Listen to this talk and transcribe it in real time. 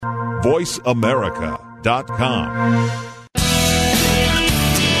voiceamerica.com.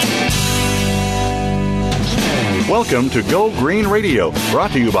 Welcome to Go Green Radio,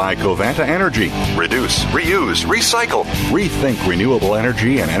 brought to you by Covanta Energy. Reduce, reuse, recycle, rethink renewable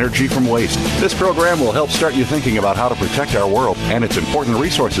energy and energy from waste. This program will help start you thinking about how to protect our world and its important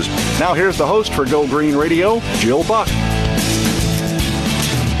resources. Now here's the host for Go Green Radio, Jill Buck.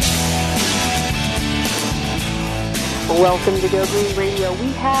 Welcome to Go Green Radio.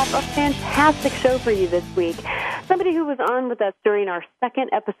 We have a fantastic show for you this week. Somebody who was on with us during our second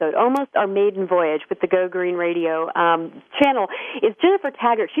episode, almost our maiden voyage with the Go Green Radio channel, is Jennifer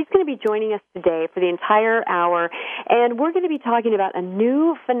Taggart. She's going to be joining us today for the entire hour, and we're going to be talking about a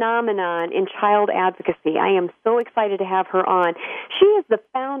new phenomenon in child advocacy. I am so excited to have her on. She is the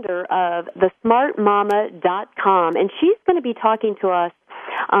founder of thesmartmama.com, and she's going to be talking to us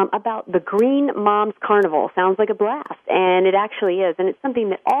about the Green Moms Carnival. Sounds like a blast, and it actually is, and it's something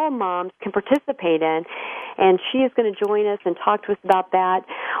that all moms can participate in, and she is going to join us and talk to us about that.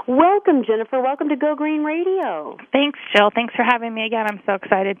 Welcome, Jennifer. Welcome to Go Green Radio. Thanks, Jill. Thanks for having me again. I'm so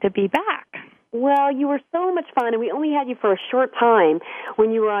excited to be back. Well, you were so much fun, and we only had you for a short time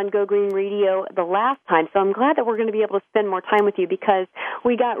when you were on Go Green Radio the last time, so I'm glad that we're going to be able to spend more time with you because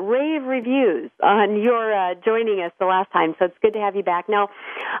we got rave reviews on your joining us the last time, so it's good to have you back. Now,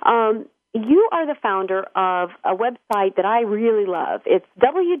 you are the founder of a website that I really love. It's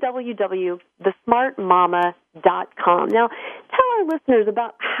www.thesmartmama.com. Now, tell our listeners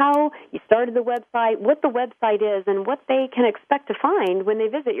about how you started the website, what the website is, and what they can expect to find when they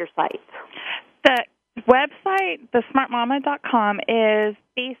visit your site. The website, thesmartmama.com, is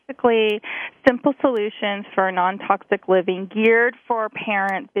basically simple solutions for non-toxic living geared for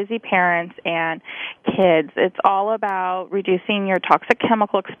parents, busy parents, and kids. It's all about reducing your toxic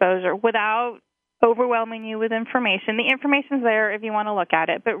chemical exposure without overwhelming you with information. The information's there if you want to look at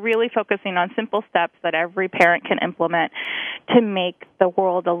it, but really focusing on simple steps that every parent can implement to make the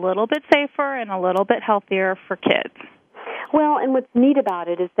world a little bit safer and a little bit healthier for kids. Well, and what's neat about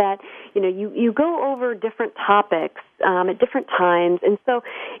it is that, you go over different topics at different times, and so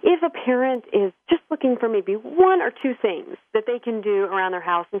if a parent is just looking for maybe one or two things that they can do around their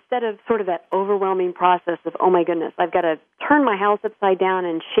house instead of sort of that overwhelming process of, oh my goodness, I've got to turn my house upside down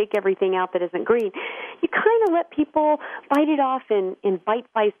and shake everything out that isn't green, you kind of let people bite it off in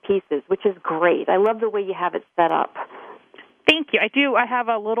bite-sized pieces, which is great. I love the way you have it set up. Thank you. I do. I have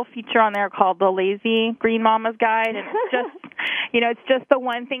a little feature on there called the Lazy Green Mama's Guide, and it's just, it's just the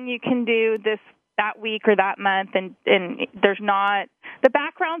one thing you can do that week or that month, and there's not, the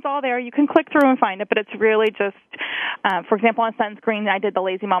background's all there. You can click through and find it, but it's really just, for example, on sunscreen, I did the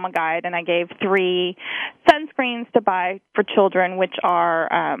Lazy Mama Guide, and I gave 3 sunscreens to buy for children, which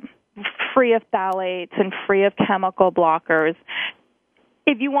are free of phthalates and free of chemical blockers.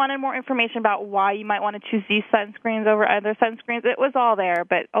 If you wanted more information about why you might want to choose these sunscreens over other sunscreens, it was all there,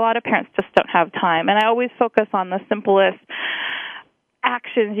 but a lot of parents just don't have time. And I always focus on the simplest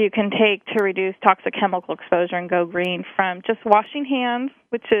actions you can take to reduce toxic chemical exposure and go green, from just washing hands,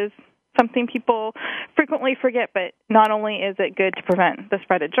 which is something people frequently forget, but not only is it good to prevent the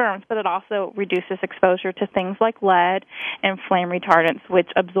spread of germs, but it also reduces exposure to things like lead and flame retardants,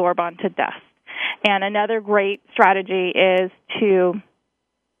 which absorb onto dust. And another great strategy is to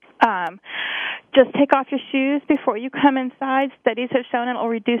just take off your shoes before you come inside. Studies have shown it will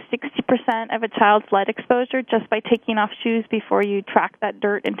reduce 60% of a child's lead exposure just by taking off shoes before you track that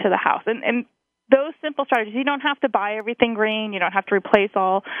dirt into the house. And those simple strategies, you don't have to buy everything green. You don't have to replace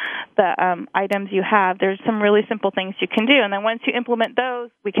all the items you have. There's some really simple things you can do. And then once you implement those,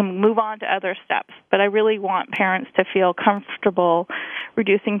 we can move on to other steps. But I really want parents to feel comfortable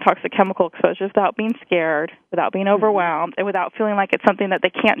reducing toxic chemical exposure without being scared, without being overwhelmed, and without feeling like it's something that they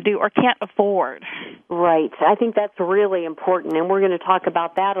can't do or can't afford. Right. I think that's really important, and we're going to talk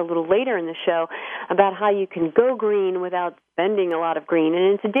about that a little later in the show, about how you can go green without spending a lot of green. And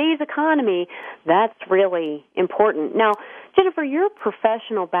in today's economy, that's really important. Now, Jennifer, your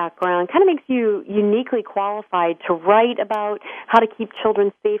professional background kind of makes you uniquely qualified to write about how to keep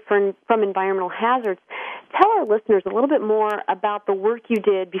children safe from environmental hazards. Tell our listeners a little bit more about the work you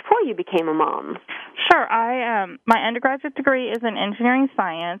did before you became a mom. Sure. My undergraduate degree is in engineering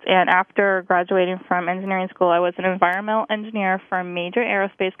science, and after graduating from engineering school, I was an environmental engineer for a major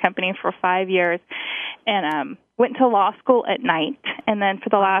aerospace company for 5 years, and went to law school at night. And then for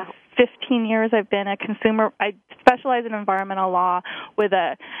the last 15 years, I've been a consumer. I specialize in environmental law with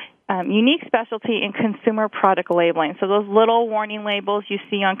a unique specialty in consumer product labeling. So those little warning labels you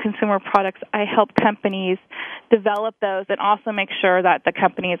see on consumer products, I help companies develop those and also make sure that the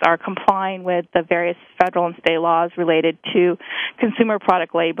companies are complying with the various federal and state laws related to consumer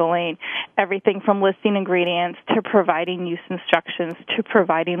product labeling, everything from listing ingredients to providing use instructions to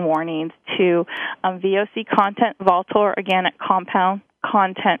providing warnings to VOC content, volatile or organic compound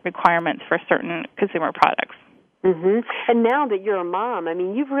content requirements for certain consumer products. Mm-hmm. And now that you're a mom, I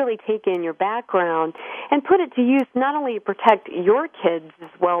mean, you've really taken your background and put it to use not only to protect your kids'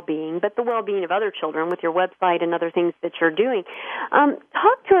 well-being, but the well-being of other children with your website and other things that you're doing.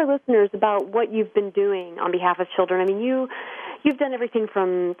 Talk to our listeners about what you've been doing on behalf of children. I mean, you've done everything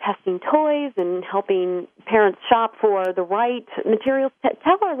from testing toys and helping parents shop for the right materials.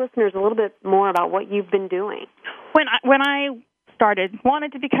 Tell our listeners a little bit more about what you've been doing. When I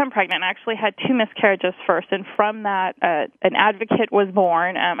wanted to become pregnant. I actually had 2 miscarriages first, and from that, an advocate was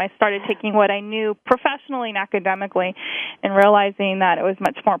born. I started taking what I knew professionally and academically and realizing that it was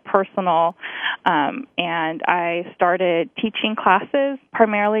much more personal, and I started teaching classes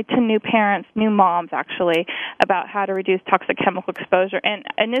primarily to new parents, new moms actually, about how to reduce toxic chemical exposure. And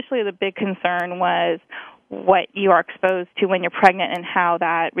initially the big concern was what you are exposed to when you're pregnant and how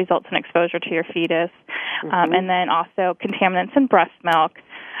that results in exposure to your fetus, and then also contaminants in breast milk.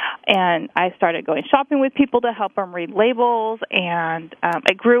 And I started going shopping with people to help them read labels, and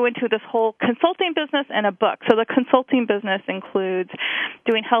I grew into this whole consulting business and a book. So the consulting business includes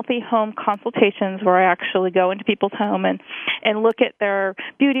doing healthy home consultations where I actually go into people's home and look at their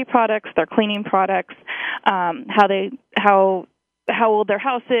beauty products, their cleaning products, how old their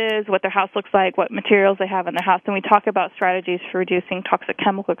house is, what their house looks like, what materials they have in their house, and we talk about strategies for reducing toxic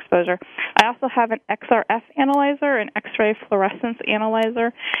chemical exposure. I also have an XRF analyzer, an X-ray fluorescence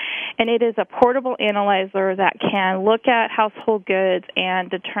analyzer, and it is a portable analyzer that can look at household goods and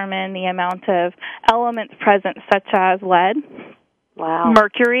determine the amount of elements present, such as lead,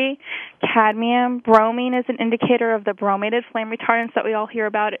 mercury, cadmium, bromine is an indicator of the bromated flame retardants that we all hear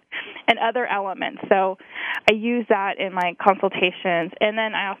about, and other elements. So I use that in my consultations. And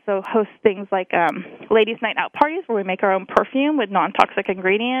then I also host things like ladies' night out parties where we make our own perfume with non-toxic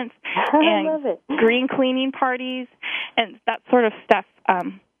ingredients, and I love it. green cleaning parties, and that sort of stuff.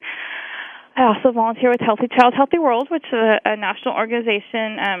 I also volunteer with Healthy Child, Healthy World, which is a national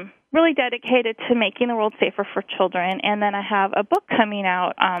organization really dedicated to making the world safer for children. And then I have a book coming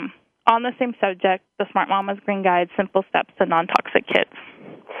out on the same subject, The Smart Mama's Green Guide, Simple Steps to Non-Toxic Kids.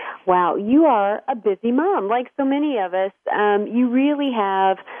 Wow, you are a busy mom. Like so many of us, you really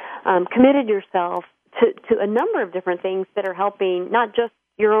have committed yourself to a number of different things that are helping not just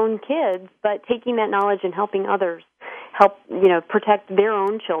your own kids, but taking that knowledge and helping others help, protect their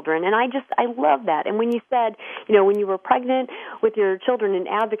own children. And I love that. And when you said, when you were pregnant with your children, an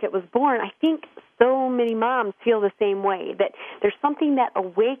advocate was born, I think so many moms feel the same way, that there's something that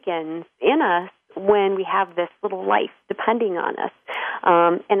awakens in us when we have this little life depending on us.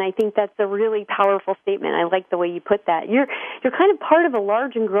 And I think that's a really powerful statement. I like the way you put that. You're kind of part of a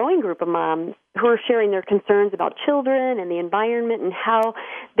large and growing group of moms who are sharing their concerns about children and the environment and how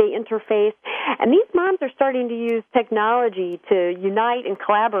they interface. And these moms are starting to use technology to unite and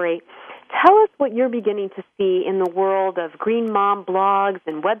collaborate. Tell us what you're beginning to see in the world of Green Mom blogs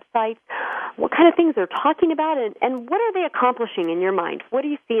and websites. What kind of things they're talking about, and what are they accomplishing in your mind? What are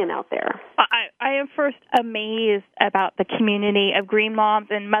you seeing out there? I am first amazed about the community of Green Moms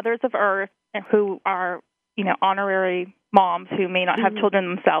and Mothers of Earth who are, honorary moms who may not have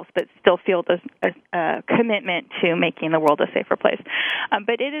children themselves but still feel a commitment to making the world a safer place.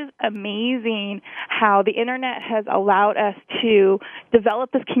 But it is amazing how the Internet has allowed us to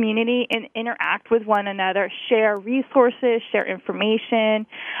develop this community and interact with one another, share resources, share information,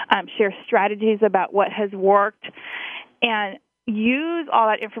 share strategies about what has worked, and use all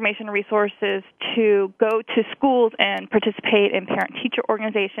that information and resources to go to schools and participate in parent-teacher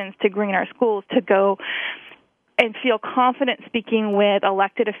organizations, to green our schools, to go and feel confident speaking with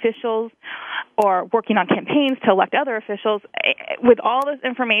elected officials or working on campaigns to elect other officials with all this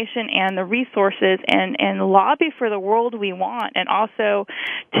information and the resources and lobby for the world we want, and also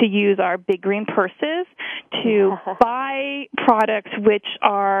to use our big green purses to buy products which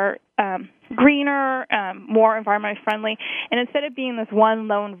are greener, more environmentally friendly. And instead of being this one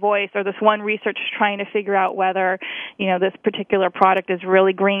lone voice or this one researcher trying to figure out whether, this particular product is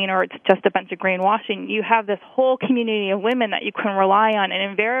really green or it's just a bunch of greenwashing, you have this whole community of women that you can rely on, and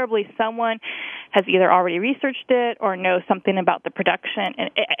invariably someone has either already researched it or knows something about the production. And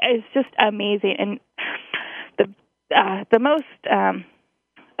it's just amazing. And the most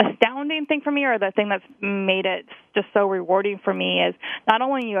astounding thing for me, or the thing that's made it just so rewarding for me, is not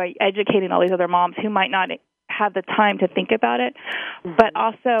only are you educating all these other moms who might not have the time to think about it, but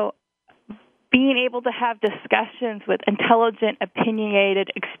also being able to have discussions with intelligent,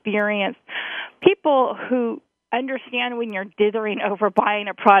 opinionated, experienced people who understand when you're dithering over buying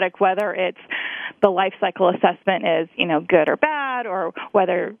a product, whether it's the life cycle assessment is, good or bad, or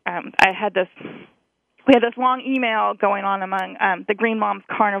whether we had this long email going on among the Green Moms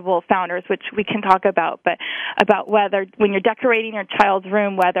Carnival founders, which we can talk about, but about whether when you're decorating your child's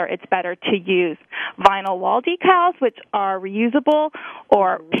room, whether it's better to use vinyl wall decals, which are reusable,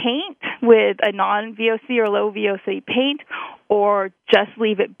 or paint with a non-VOC or low VOC paint, or just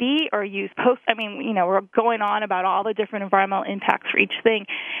leave it be, or use post. We're going on about all the different environmental impacts for each thing.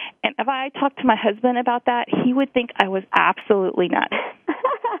 And if I talked to my husband about that, he would think I was absolutely nuts.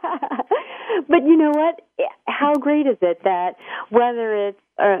 But you know what? How great is it that whether it's,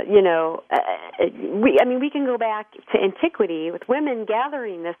 we can go back to antiquity with women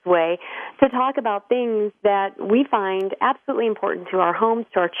gathering this way to talk about things that we find absolutely important to our homes,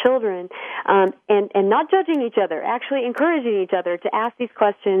 to our children, and not judging each other, actually encouraging each other to ask these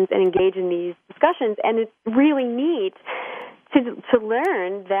questions and engage in these discussions. And it's really neat to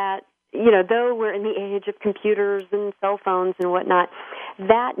learn that, though we're in the age of computers and cell phones and whatnot,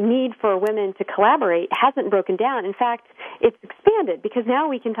 that need for women to collaborate hasn't broken down. In fact, it's expanded, because now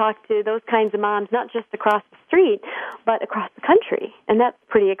we can talk to those kinds of moms not just across the street, but across the country, and that's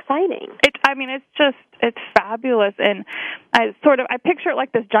pretty exciting. It's fabulous, and I picture it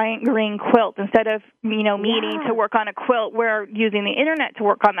like this giant green quilt. Instead of meeting to work on a quilt, we're using the internet to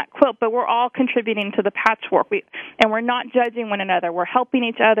work on that quilt, but we're all contributing to the patchwork. And we're not judging one another. We're helping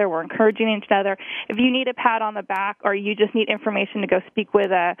each other. We're encouraging each other. If you need a pat on the back, or you just need information to go speak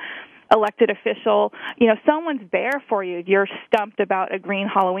with a elected official, someone's there for you. If you're stumped about a green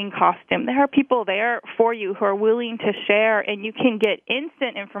Halloween costume, there are people there for you who are willing to share, and you can get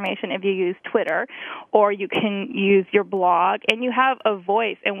instant information if you use Twitter, or you can use your blog, and you have a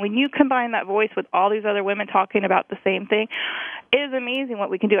voice. And when you combine that voice with all these other women talking about the same thing, it is amazing what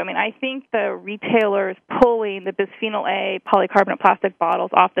we can do. I think the retailers pulling the bisphenol A polycarbonate plastic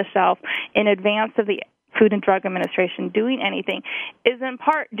bottles off the shelf in advance of the Food and Drug Administration doing anything is in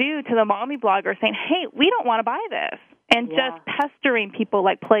part due to the mommy bloggers saying, hey, we don't want to buy this, and just pestering people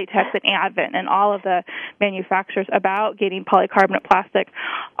like Playtex and Advent and all of the manufacturers about getting polycarbonate plastic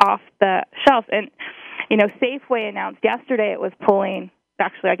off the shelves. And, Safeway announced yesterday it was pulling,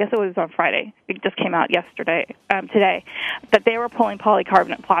 actually, I guess it was on Friday, it just came out today, that they were pulling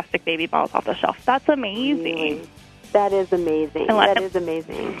polycarbonate plastic baby bottles off the shelf. That's amazing. That is amazing. That is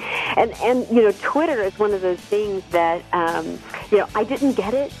amazing. And Twitter is one of those things that, I didn't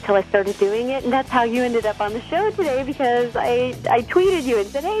get it till I started doing it, and that's how you ended up on the show today, because I tweeted you and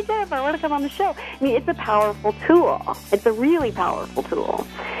said, hey, Jennifer, I want to come on the show. It's a powerful tool. It's a really powerful tool.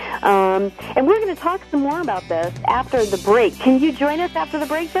 And we're going to talk some more about this after the break. Can you join us after the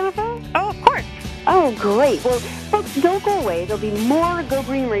break, Jennifer? Oh, of course. Oh, great. Well, folks, don't go away. There'll be more Go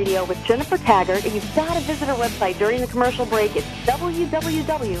Green Radio with Jennifer Taggart, and you've got to visit our website during the commercial break. It's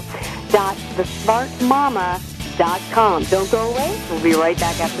www.thesmartmama.com. Don't go away. We'll be right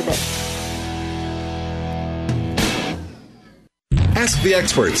back after this. Ask the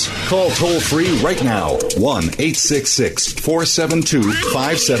experts. Call toll-free right now,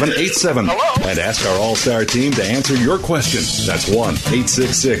 1-866-472-5787. And ask our All-Star team to answer your question. That's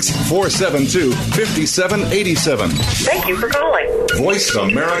 1-866-472-5787. Thank you for calling.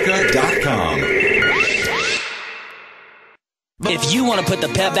 VoiceAmerica.com. If you want to put the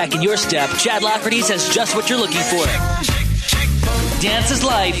pep back in your step, Chad Lafferty's has just what you're looking for. Dance is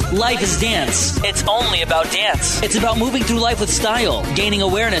life. Life is dance. It's only about dance. It's about moving through life with style, gaining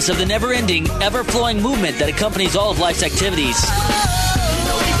awareness of the never-ending, ever-flowing movement that accompanies all of life's activities.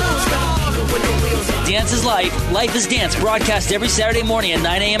 Dance is life. Life is dance. Broadcast every Saturday morning at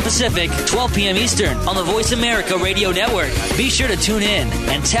 9 a.m. Pacific, 12 p.m. Eastern on the Voice America Radio Network. Be sure to tune in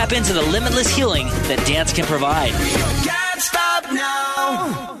and tap into the limitless healing that dance can provide. Can't stop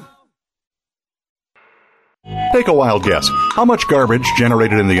now. Take a wild guess. How much garbage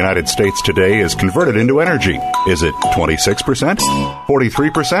generated in the United States today is converted into energy? Is it 26%,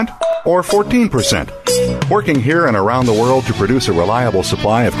 43%, or 14%? Working here and around the world to produce a reliable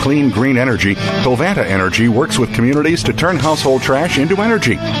supply of clean, green energy, Covanta Energy works with communities to turn household trash into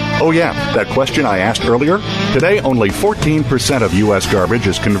energy. Oh yeah, that question I asked earlier? Today, only 14% of U.S. garbage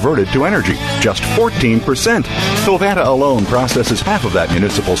is converted to energy. Just 14%. Covanta alone processes half of that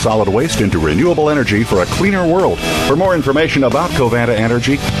municipal solid waste into renewable energy for a cleaner world. For more information about Covanta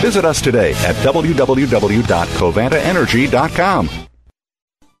Energy, visit us today at www.covantaenergy.com.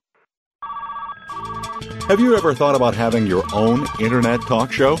 Have you ever thought about having your own internet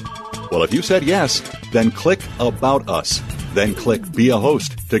talk show? Well, if you said yes, then click About Us. Then click Be a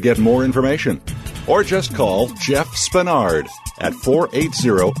Host to get more information. Or just call Jeff Spinard at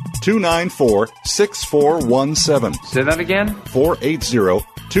 480-294-6417. Say that again?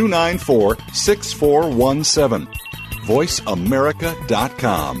 480-294-6417.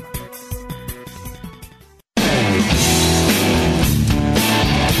 VoiceAmerica.com.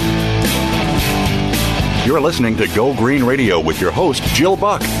 You're listening to Go Green Radio with your host, Jill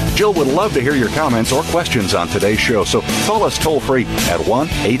Buck. Jill would love to hear your comments or questions on today's show, so call us toll-free at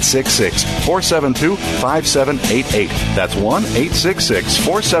 1-866-472-5788. That's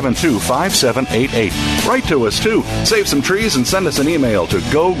 1-866-472-5788. Write to us, too. Save some trees and send us an email to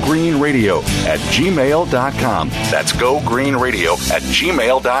gogreenradio@gmail.com. That's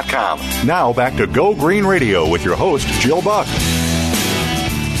gogreenradio@gmail.com. Now back to Go Green Radio with your host, Jill Buck.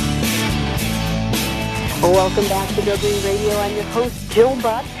 Welcome back to Go Green Radio. I'm your host, Jill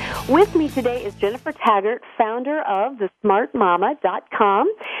Buck. With me today is Jennifer Taggart, founder of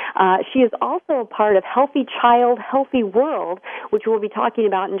thesmartmama.com. She is also a part of Healthy Child, Healthy World, which we'll be talking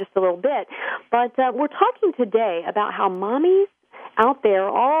about in just a little bit. But we're talking today about how mommies out there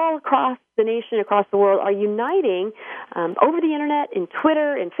all across the nation, across the world, are uniting over the Internet, in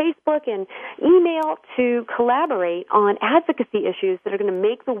Twitter, and Facebook, and email to collaborate on advocacy issues that are going to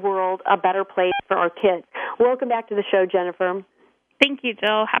make the world a better place for our kids. Welcome back to the show, Jennifer. Thank you,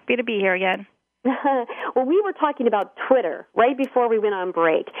 Jill. Happy to be here again. Well, we were talking about Twitter right before we went on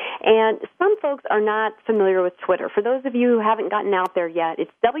break, and some folks are not familiar with Twitter. For those of you who haven't gotten out there yet, it's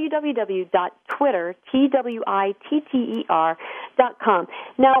www.twitter.com.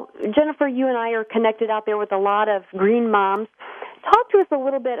 Now, Jennifer, you and I are connected out there with a lot of green moms. Talk to us a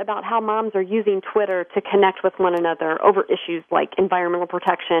little bit about how moms are using Twitter to connect with one another over issues like environmental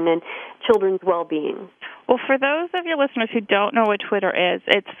protection and children's well-being. Well, for those of your listeners who don't know what Twitter is,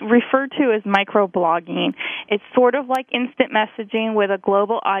 it's referred to as microblogging. It's sort of like instant messaging with a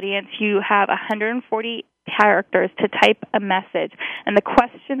global audience. You have 140 characters to type a message, and the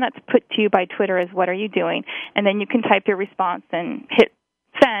question that's put to you by Twitter is, what are you doing? And then you can type your response and hit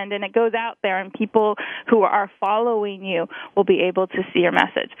send, and it goes out there, and people who are following you will be able to see your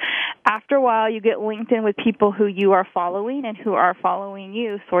message. After a while, you get linked in with people who you are following and who are following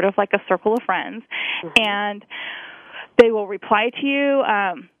you, sort of like a circle of friends, and they will reply to you.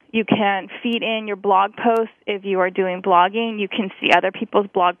 You can feed in your blog posts if you are doing blogging. You can see other people's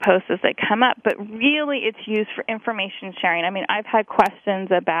blog posts as they come up, but really it's used for information sharing. I mean, I've had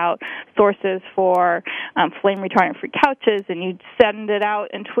questions about sources for flame retardant-free couches, and you send it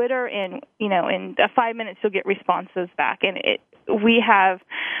out in Twitter, and in 5 minutes you'll get responses back. And we have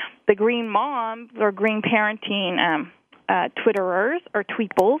the Green Mom or Green Parenting Twitterers or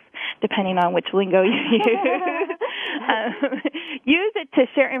tweeples, depending on which lingo you use. Use it to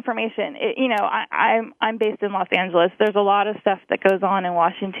share information. I'm based in Los Angeles. There's a lot of stuff that goes on in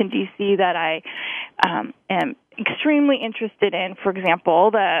Washington, D.C. that I am extremely interested in. For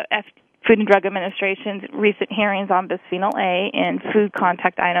example, the Food and Drug Administration's recent hearings on bisphenol A in food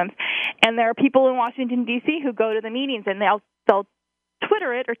contact items. And there are people in Washington, D.C. who go to the meetings, and they'll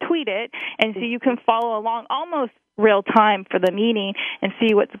Twitter it or tweet it, and so you can follow along almost real time for the meeting and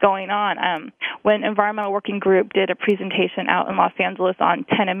see what's going on. When Environmental Working Group did a presentation out in Los Angeles on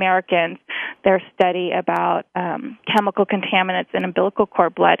 10 Americans, their study about chemical contaminants in umbilical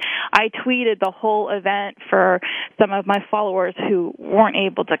cord blood, I tweeted the whole event for some of my followers who weren't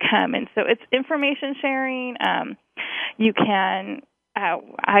able to come. And so it's information sharing. You can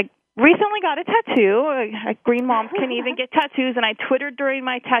I recently got a tattoo. Green moms can even get tattoos, and I Twittered during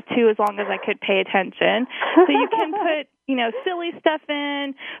my tattoo as long as I could pay attention. So you can put, silly stuff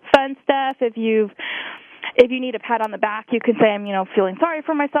in, fun stuff. If you need a pat on the back, you can say, I'm, feeling sorry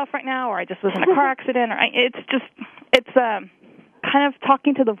for myself right now, or I just was in a car accident. Or it's kind of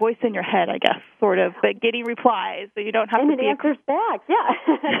talking to the voice in your head, I guess, sort of, but getting replies, so you don't have and to. And it answers back, yeah.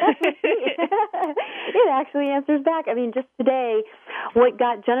 It actually answers back. I mean, just today, what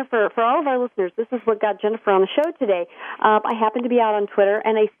got Jennifer, for all of our listeners, this is what got Jennifer on the show today. I happened to be out on Twitter,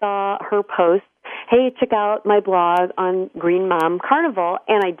 and I saw her post, hey, check out my blog on Green Mom Carnival,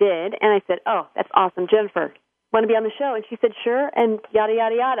 and I did, and I said, oh, that's awesome, Jennifer. Want to be on the show? And she said, sure, and yada,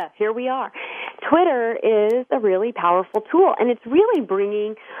 yada, yada. Here we are. Twitter is a really powerful tool, and it's really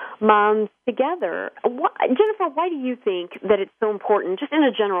bringing moms together. Jennifer, why do you think that it's so important, just in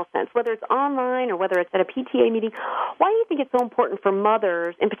a general sense, whether it's online or whether it's at a PTA meeting, why do you think it's so important for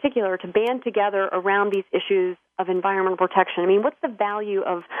mothers, in particular, to band together around these issues of environmental protection? I mean, what's the value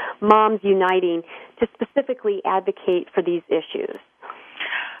of moms uniting to specifically advocate for these issues?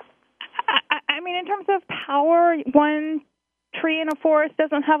 I mean, in terms of power, one tree in a forest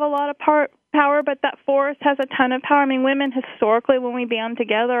doesn't have a lot of power, but that forest has a ton of power. I mean, women historically, when we band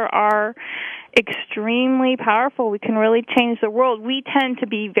together, are extremely powerful. We can really change the world. We tend to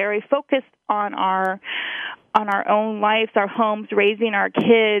be very focused on our own lives, our homes, raising our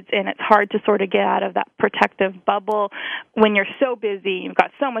kids, and it's hard to sort of get out of that protective bubble when you're so busy. You've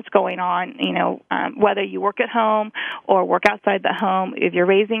got so much going on, whether you work at home or work outside the home. If you're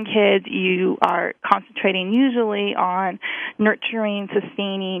raising kids, you are concentrating usually on nurturing,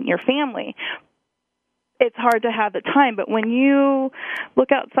 sustaining your family. It's hard to have the time, but when you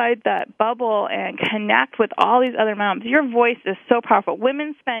look outside that bubble and connect with all these other moms, your voice is so powerful.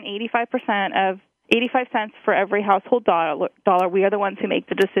 Women spend 85 cents for every household dollar. We are the ones who make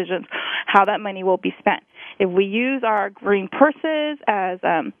the decisions how that money will be spent. If we use our green purses, as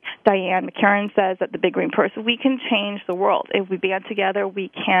Diane McCarran says at the Big Green Purse, we can change the world. If we band together, we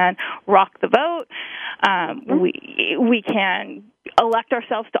can rock the vote. We can elect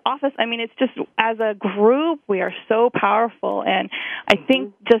ourselves to office. I mean, it's just, as a group, we are so powerful. And I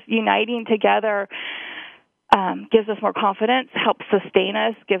think just uniting together gives us more confidence, helps sustain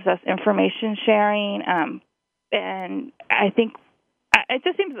us, gives us information sharing, and I think it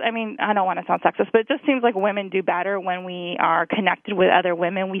just seems, I mean, I don't want to sound sexist, but it just seems like women do better when we are connected with other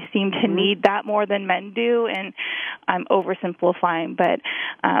women. We seem to need that more than men do, and I'm oversimplifying, but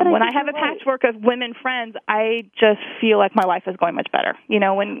when I have a patchwork of women friends, I just feel like my life is going much better,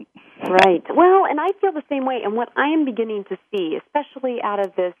 when... Right. Well, and I feel the same way, and what I am beginning to see, especially out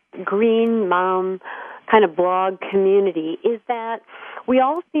of this Green Mom kind of blog community, is that we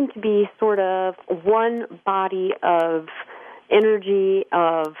all seem to be sort of one body of energy,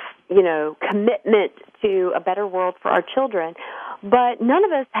 of, commitment to a better world for our children. But none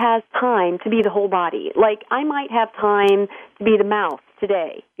of us has time to be the whole body. Like, I might have time to be the mouth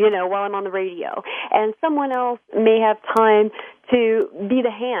today, while I'm on the radio. And someone else may have time to be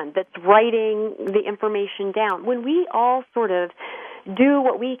the hand that's writing the information down. When we all sort of do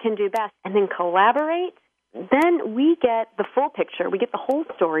what we can do best and then collaborate, then we get the full picture. We get the whole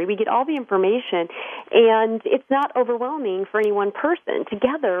story. We get all the information, and it's not overwhelming for any one person.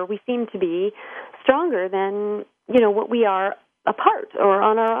 Together, we seem to be stronger than, what we are apart or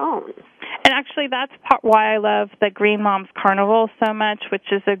on our own. And actually, that's why I love the Green Moms Carnival so much,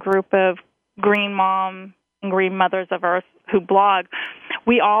 which is a group of green mom and green mothers of Earth who blog.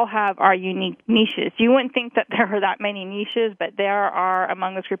 We all have our unique niches. You wouldn't think that there are that many niches, but there are,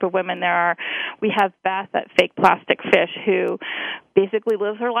 among this group of women, we have Beth at Fake Plastic Fish, who basically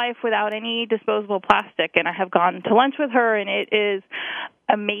lives her life without any disposable plastic, and I have gone to lunch with her, and it is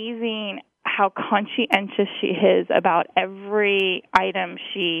amazing how conscientious she is about every item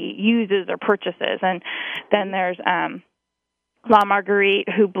she uses or purchases. And then there's La Marguerite,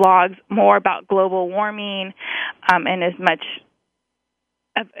 who blogs more about global warming, and is much.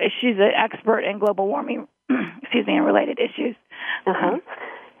 She's an expert in global warming, and related issues.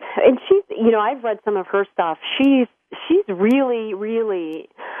 And she's, I've read some of her stuff. She's really, really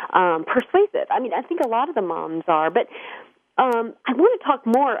persuasive. I mean, I think a lot of the moms are, but I want to talk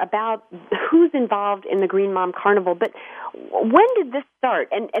more about who's involved in the Green Mom Carnival, but when did this start?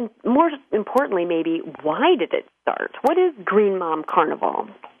 And more importantly, maybe, why did it start? What is Green Mom Carnival?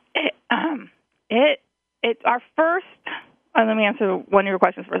 It's our first, let me answer one of your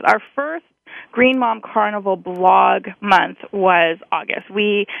questions first. Our first Green Mom Carnival blog month was August.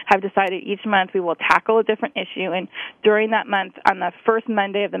 We have decided each month we will tackle a different issue, and during that month, on the first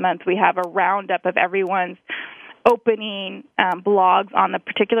Monday of the month, we have a roundup of everyone's opening blogs on the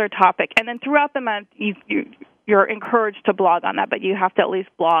particular topic. And then throughout the month, you're encouraged to blog on that, but you have to at least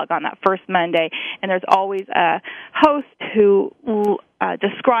blog on that first Monday. And there's always a host who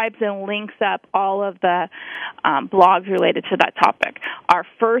describes and links up all of the blogs related to that topic. Our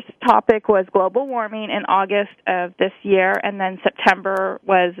first topic was global warming in August of this year, and then September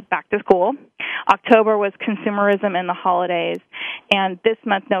was back to school. October was consumerism in the holidays, and this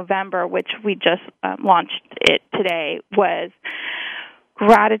month, November, which we just launched it today, was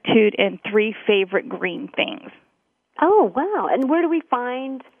gratitude and 3 favorite green things. Oh, wow. And where do we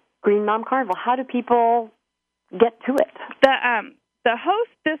find Green Mom Carnival? How do people get to it? The host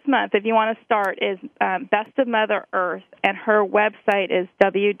this month, if you want to start, is Best of Mother Earth, and her website is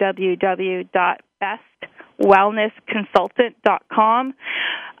www.bestwellnessconsultant.com.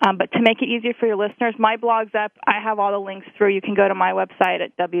 But to make it easier for your listeners, my blog's up. I have all the links through. You can go to my website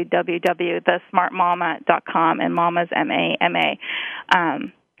at www.thesmartmama.com, and Mama's M-A-M-A.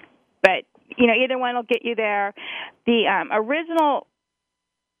 But, either one will get you there. The original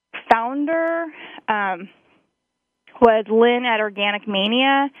founder was Lynn at Organic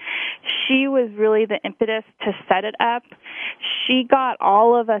Mania. she was really the impetus to set it up. She got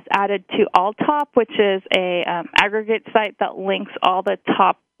all of us added to AllTop, which is a aggregate site that links all the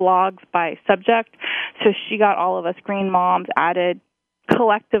top blogs by subject. So she got all of us green moms added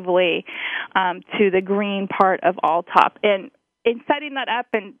collectively to the green part of AllTop. And in setting that up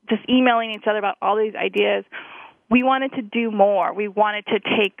and just emailing each other about all these ideas, we wanted to do more. We wanted to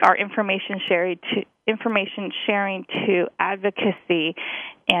take our information sharing to advocacy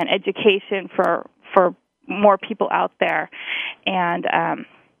and education for more people out there. And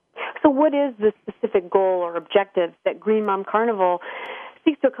so what is the specific goal or objective that Green Mom Carnival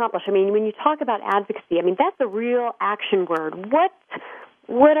seeks to accomplish? I mean, when you talk about advocacy, I mean, that's a real action word.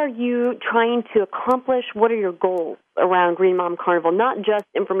 What are you trying to accomplish? What are your goals around Green Mom Carnival? Not just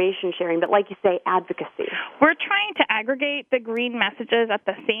information sharing, but like you say, advocacy. We're trying to aggregate the green messages at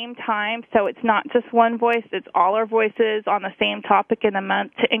the same time, so it's not just one voice, it's all our voices on the same topic in the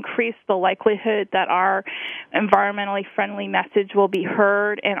month to increase the likelihood that our environmentally friendly message will be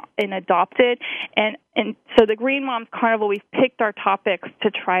heard and adopted. And so the Green Moms Carnival, we've picked our topics to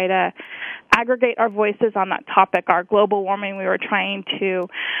try to aggregate our voices on that topic. Our global warming, we were trying to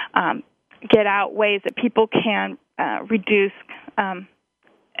get out ways that people can reduce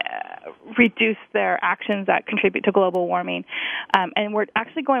their actions that contribute to global warming. And we're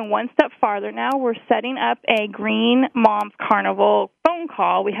actually going one step farther now. We're setting up a Green Moms Carnival phone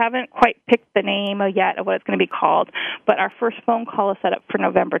call. We haven't quite picked the name yet of what it's going to be called, but our first phone call is set up for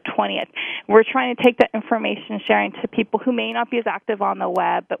November 20th. We're trying to take that information sharing to people who may not be as active on the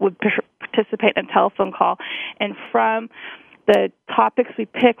web but would participate in a telephone call. And from the topics we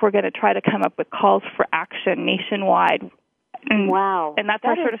pick, we're going to try to come up with calls for action nationwide. Wow. And that's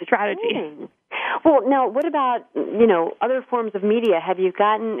our sort of strategy. Exciting. Well, now, what about, other forms of media? Have you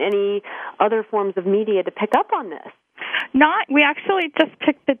gotten any other forms of media to pick up on this? We actually just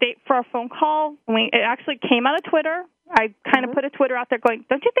picked the date for our phone call. It actually came out of Twitter. I kind of put a Twitter out there going,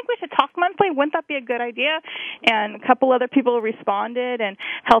 don't you think we should talk monthly? Wouldn't that be a good idea? And a couple other people responded, and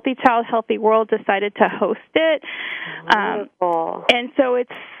Healthy Child, Healthy World decided to host it. Wonderful. And so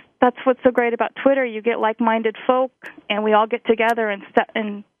that's what's so great about Twitter. You get like-minded folk, and we all get together, and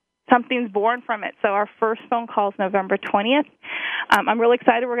something's born from it. So our first phone call is November 20th. I'm really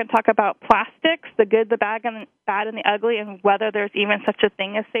excited. We're going to talk about plastics, the good, the bad, and the ugly, and whether there's even such a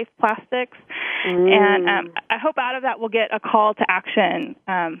thing as safe plastics. And I hope out of that we'll get a call to action.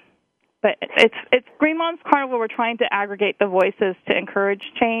 But it's Green Moms Carnival. We're trying to aggregate the voices to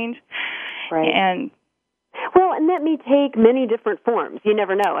encourage change. Right. Well, and that may take many different forms. You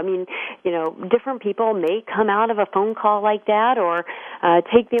never know. I mean, different people may come out of a phone call like that or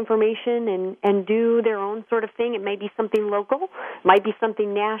take the information and do their own sort of thing. It may be something local, might be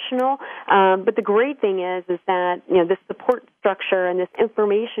something national. But the great thing is that, this support structure and this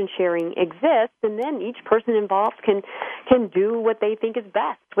information sharing exists, and then each person involved can do what they think is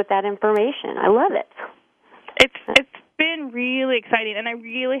best with that information. I love it. It's been really exciting, and I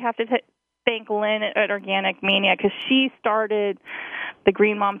really have to thank Lynn at Organic Mania, because she started the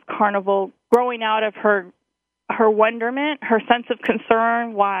Green Moms Carnival growing out of her wonderment, her sense of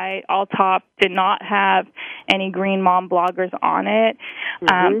concern why AllTop did not have any green mom bloggers on it.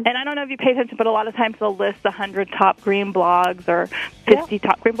 And I don't know if you pay attention, but a lot of times they'll list 100 top green blogs or 50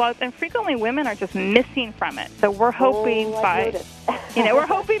 top green blogs, and frequently women are just missing from it. So we're hoping we're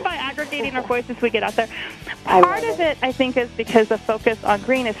hoping by aggregating our voices we get out there. Part of it, I think, is because the focus on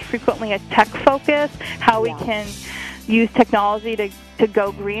green is frequently a tech focus, how we can use technology to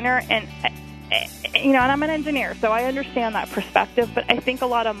go greener. And and I'm an engineer, so I understand that perspective, but I think a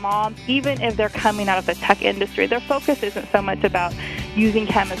lot of moms, even if they're coming out of the tech industry, their focus isn't so much about using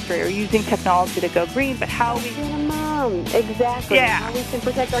chemistry or using technology to go green, but how we can mom. Exactly. Yeah. How we can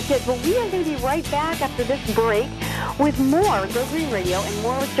protect our kids. Well, we are going to be right back after this break with more Go Green Radio and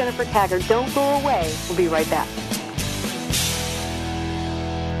more with Jennifer Taggart. Don't go away. We'll be right back.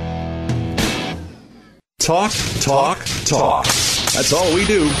 Talk, talk, talk. That's all we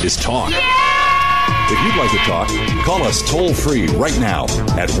do is talk. If you'd like to talk, call us toll-free right now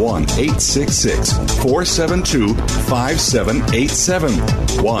at 1-866-472-5787.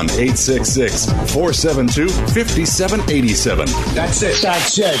 1-866-472-5787. That's it.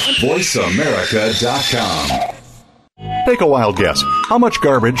 VoiceAmerica.com. Take a wild guess. How much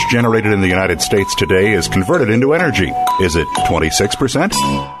garbage generated in the United States today is converted into energy? Is it 26%,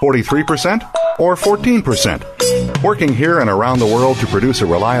 43%, or 14%? Working here and around the world to produce a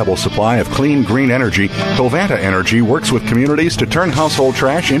reliable supply of clean, green energy, Covanta Energy works with communities to turn household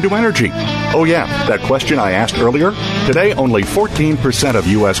trash into energy. Oh yeah, that question I asked earlier? Today, only 14% of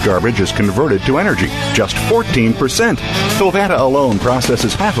U.S. garbage is converted to energy. Just 14%. Covanta alone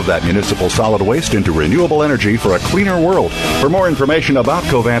processes half of that municipal solid waste into renewable energy for a cleaner world. For more information about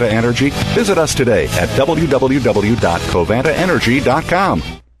Covanta Energy, visit us today at www.covantaenergy.com.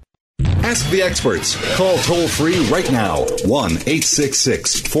 Ask the experts. Call toll-free right now,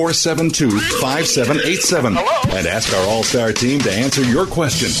 1-866-472-5787. And ask our All-Star team to answer your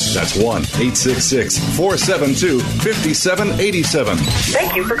question. That's 1-866-472-5787.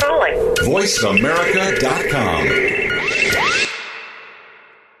 Thank you for calling. VoiceAmerica.com.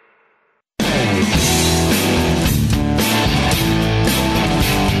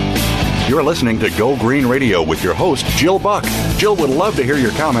 You're listening to Go Green Radio with your host, Jill Buck. Jill would love to hear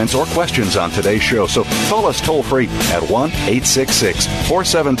your comments or questions on today's show, so call us toll-free at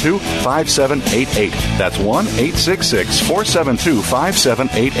 1-866-472-5788. That's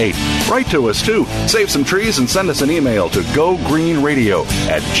 1-866-472-5788. Write to us, too. Save some trees and send us an email to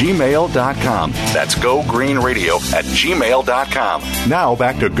gogreenradio@gmail.com. That's gogreenradio@gmail.com. Now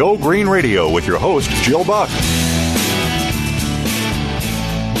back to Go Green Radio with your host, Jill Buck.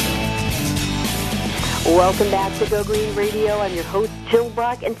 Welcome back to Go Green Radio. I'm your host, Jill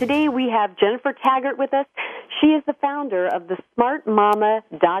Buck, and today we have Jennifer Taggart with us. She is the founder of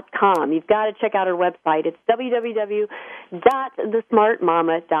thesmartmama.com. You've got to check out her website. It's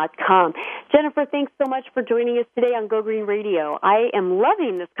www.thesmartmama.com. Jennifer, thanks so much for joining us today on Go Green Radio. I am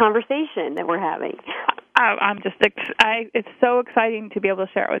loving this conversation that we're having. It's so exciting to be able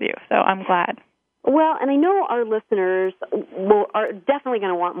to share it with you, so I'm glad. Well, and I know our listeners are definitely going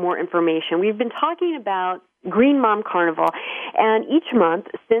to want more information. We've been talking about Green Mom Carnival, and each month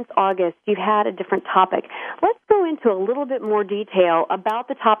since August, you've had a different topic. Let's go into a little bit more detail about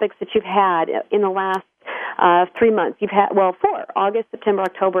the topics that you've had in the last 3 months. You've had, 4, August, September,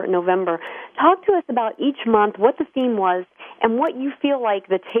 October, and November. Talk to us about each month, what the theme was, and what you feel like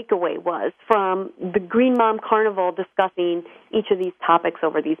the takeaway was from the Green Mom Carnival discussing each of these topics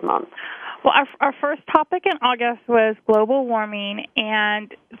over these months. Well, our first topic in August was global warming,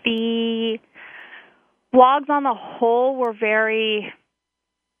 and the blogs on the whole were very,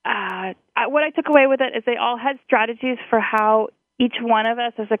 what I took away with it is they all had strategies for how each one of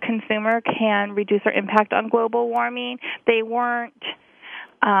us as a consumer can reduce our impact on global warming. They weren't,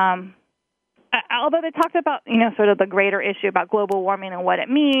 although they talked about, sort of the greater issue about global warming and what it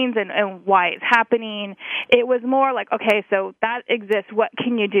means and why it's happening, it was more like, okay, so that exists, what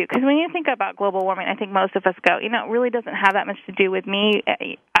can you do? Because when you think about global warming, I think most of us go, it really doesn't have that much to do with me.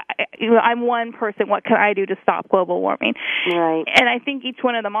 I'm one person, what can I do to stop global warming? Right. And I think each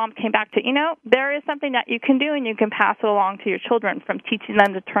one of the moms came back to, there is something that you can do and you can pass it along to your children, from teaching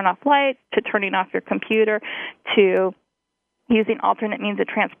them to turn off lights, to turning off your computer, to using alternate means of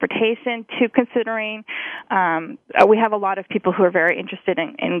transportation, to considering, we have a lot of people who are very interested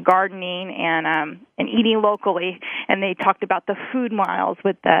in gardening and eating locally, and they talked about the food miles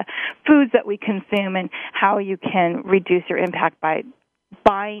with the foods that we consume and how you can reduce your impact by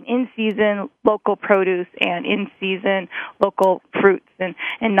buying in-season local produce and in-season local fruits and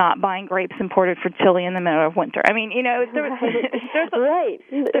not buying grapes imported for Chile in the middle of winter. I mean, right.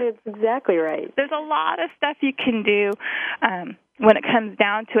 It's exactly right. There's a lot of stuff you can do when it comes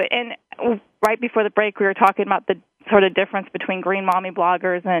down to it. And right before the break, we were talking about the sort of difference between green mommy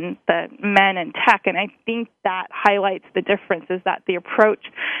bloggers and the men in tech, and I think that highlights the difference, is that the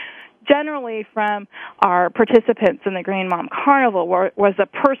approach generally from our participants in the Green Mom Carnival was a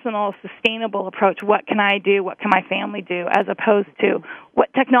personal, sustainable approach. What can I do? What can my family do? As opposed to,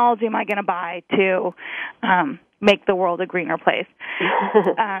 what technology am I going to buy to make the world a greener place?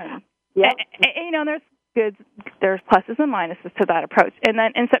 There's pluses and minuses to that approach. And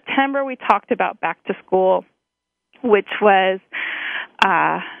then in September, we talked about back to school, which was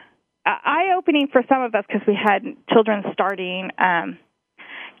eye-opening for some of us because we had children starting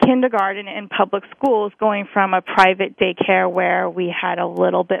kindergarten in public schools, going from a private daycare where we had a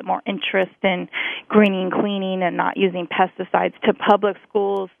little bit more interest in greening, cleaning, and not using pesticides, to public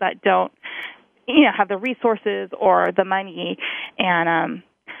schools that don't, have the resources or the money. And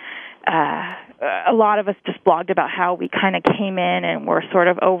a lot of us just blogged about how we kind of came in and were sort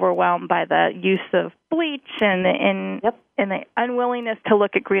of overwhelmed by the use of bleach and the unwillingness to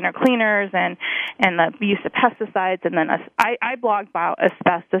look at greener cleaners and the use of pesticides. And then I blogged about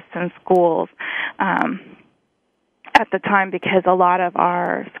asbestos in schools at the time, because a lot of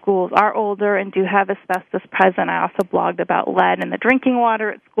our schools are older and do have asbestos present. I also blogged about lead in the drinking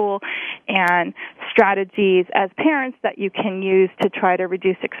water at school and strategies as parents that you can use to try to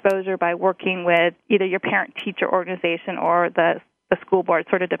reduce exposure by working with either your parent-teacher organization or the school board.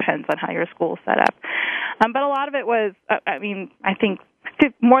 Sort of depends on how your school is set up. But a lot of it was, I think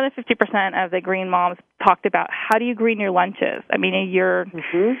more than 50% of the green moms talked about how do you green your lunches. I mean,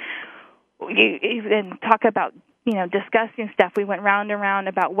 you even talk about, discussing stuff. We went round and round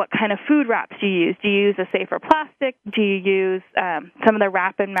about what kind of food wraps do you use. Do you use a safer plastic? Do you use some of the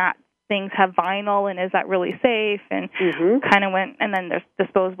wrap and mat things have vinyl, and is that really safe? And kind of went, and then there's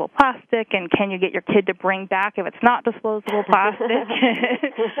disposable plastic, and can you get your kid to bring back if it's not disposable plastic?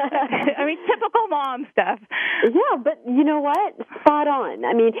 I mean, typical mom stuff. Yeah, but you know what? Spot on.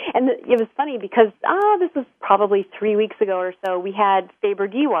 I mean, and it was funny because, this was probably 3 weeks ago or so, we had Faber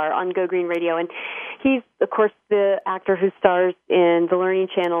Diwar on Go Green Radio, and he's, of course, the actor who stars in the Learning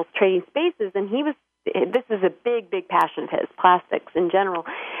Channel's Trading Spaces, and this is a big, big passion of his, plastics in general.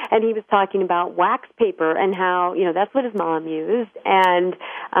 And he was talking about wax paper and how, that's what his mom used. And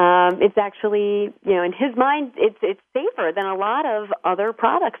it's actually, in his mind, it's safer than a lot of other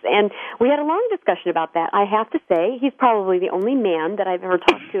products. And we had a long discussion about that. I have to say, he's probably the only man that I've ever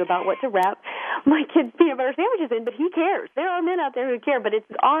talked to about what to wrap my kids' peanut butter sandwiches in, but he cares. There are men out there who care, but it's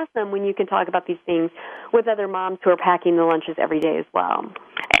awesome when you can talk about these things with other moms who are packing the lunches every day as well.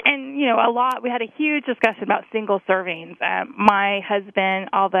 And, we had a huge discussion about single servings. My husband,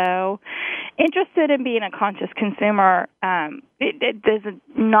 although interested in being a conscious consumer, it does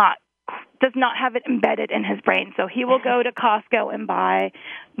not have it embedded in his brain. So he will go to Costco and buy,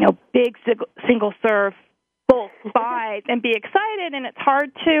 big single serve bulk buys and be excited, and it's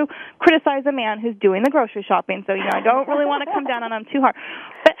hard to criticize a man who's doing the grocery shopping. So, I don't really want to come down on him too hard.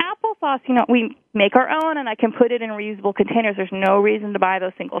 But applesauce, we make our own, and I can put it in reusable containers. There's no reason to buy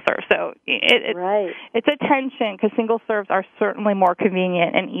those single serves. So it's a tension, because single serves are certainly more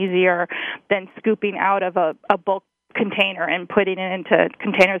convenient and easier than scooping out of a bulk container and putting it into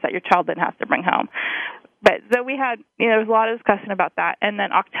containers that your child then has to bring home. But so we had, there was a lot of discussion about that. And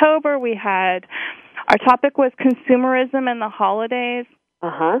then October, our topic was consumerism and the holidays.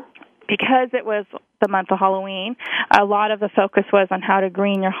 Because it was the month of Halloween, a lot of the focus was on how to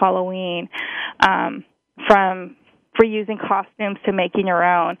green your Halloween, from reusing costumes to making your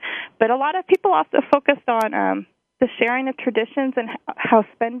own. But a lot of people also focused on the sharing of traditions and how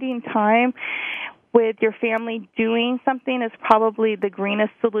spending time with your family doing something is probably the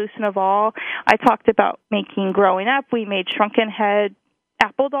greenest solution of all. I talked about growing up, we made shrunken head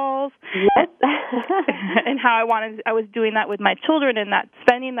apple dolls. Yes. And how I was doing that with my children, and that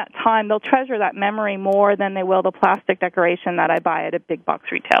spending that time, they'll treasure that memory more than they will the plastic decoration that I buy at a big box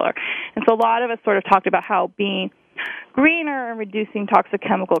retailer. And so a lot of us sort of talked about how being greener and reducing toxic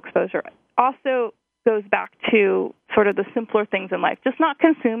chemical exposure also goes back to sort of the simpler things in life, just not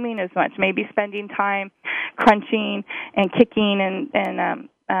consuming as much, maybe spending time crunching and kicking and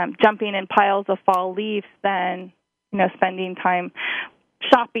jumping in piles of fall leaves than, spending time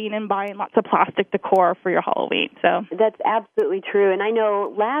shopping and buying lots of plastic decor for your Halloween. So that's absolutely true. And I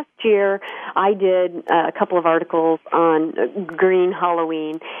know last year I did a couple of articles on green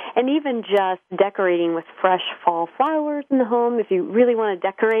Halloween, and even just decorating with fresh fall flowers in the home. If you really want to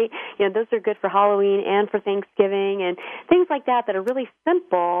decorate, those are good for Halloween and for Thanksgiving, and things like that are really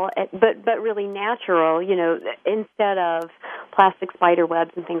simple but really natural, instead of plastic spider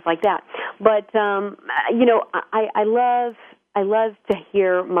webs and things like that. But I love to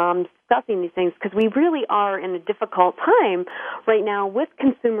hear moms discussing these things, because we really are in a difficult time right now with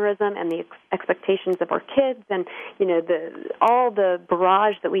consumerism and the expectations of our kids, and all the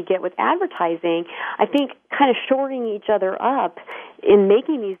barrage that we get with advertising. I think kind of shoring each other up in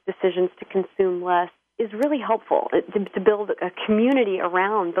making these decisions to consume less is really helpful to build a community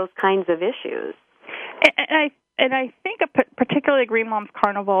around those kinds of issues. And I think particularly Green Moms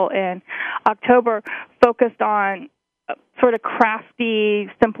Carnival in October focused on sort of crafty,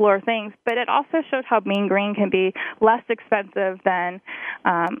 simpler things, but it also showed how being green can be less expensive than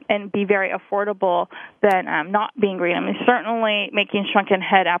and be very affordable than not being green. I mean, certainly making shrunken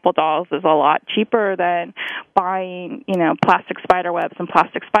head apple dolls is a lot cheaper than buying, plastic spider webs and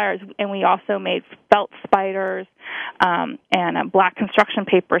plastic spiders. And we also made felt spiders and black construction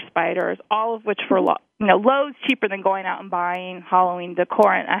paper spiders, all of which were loads cheaper than going out and buying Halloween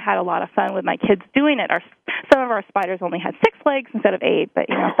decor. And I had a lot of fun with my kids doing it. Some of our spiders only had 6 legs instead of 8, but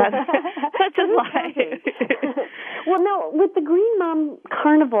that's just life. Well, now, with the Green Mom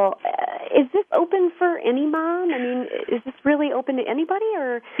Carnival, is this open for any mom? I mean, is this really open to anybody?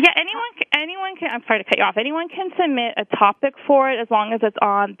 Or yeah, anyone can. I'm sorry to cut you off. Anyone can submit a topic for it as long as it's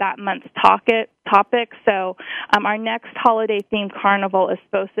on that month's topic. So our next holiday-themed carnival is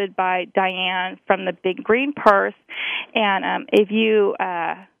sponsored by Diane from the Big Green Purse. And if you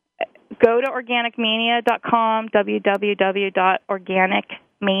go to organicmania.com,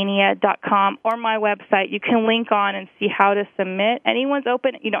 www.organicmania.com, or my website, you can link on and see how to submit. Anyone's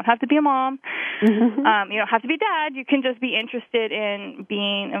open. You don't have to be a mom. You don't have to be dad. You can just be interested in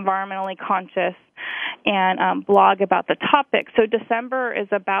being environmentally conscious and blog about the topic. So December is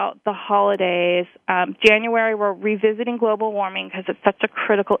about the holidays. January, we're revisiting global warming because it's such a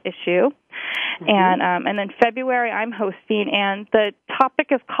critical issue. And then February, I'm hosting, and the topic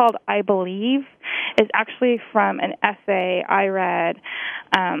is called I Believe. It's actually from an essay I read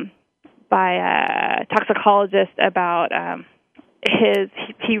by a toxicologist about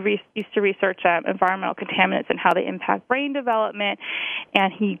he used to research environmental contaminants and how they impact brain development,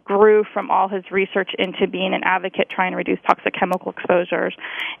 and he grew from all his research into being an advocate trying to reduce toxic chemical exposures.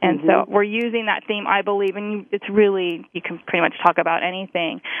 And so we're using that theme, I Believe, and it's really, you can pretty much talk about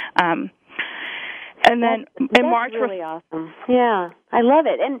anything. And then in March, really awesome. Yeah, I love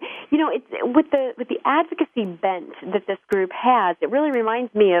it. And you know, it's with the advocacy bent that this group has. It really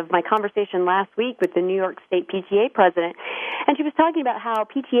reminds me of my conversation last week with the New York State PTA president, and she was talking about how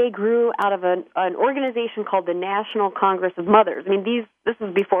PTA grew out of an organization called the National Congress of Mothers. I mean, this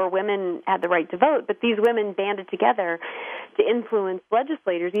was before women had the right to vote, but these women banded together to influence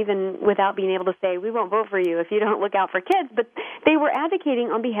legislators, even without being able to say, we won't vote for you if you don't look out for kids. But they were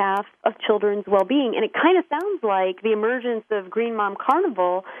advocating on behalf of children's well-being, and it kind of sounds like the emergence of Green Mom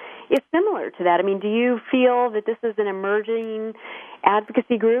Carnival is similar to that. I mean, do you feel that this is an emerging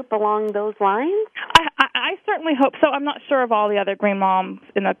advocacy group along those lines? I certainly hope so. I'm not sure if all the other Green Moms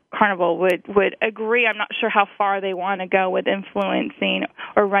in the carnival would agree. I'm not sure how far they want to go with influencing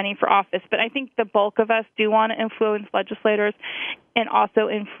or running for office, but I think the bulk of us do want to influence legislators and also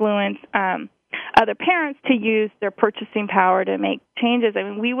influence other parents to use their purchasing power to make changes. I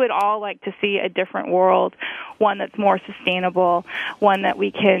mean, we would all like to see a different world, one that's more sustainable, one that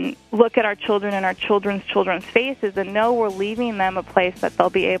we can look at our children and our children's faces and know we're leaving them a place that they'll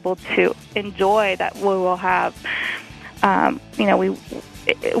be able to enjoy, that we will have,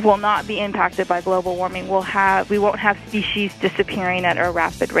 it will not be impacted by global warming. We won't have species disappearing at a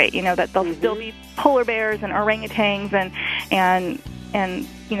rapid rate. You know, that there'll still be polar bears and orangutans and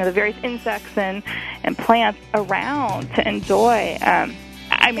the various insects and plants around to enjoy. I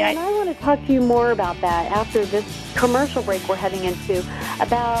want to talk to you more about that after this commercial break we're heading into,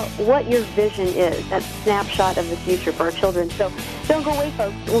 about what your vision is, that snapshot of the future for our children. So don't go away,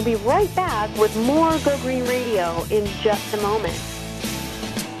 folks. We'll be right back with more Go Green Radio in just a moment.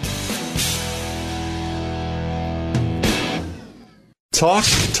 Talk,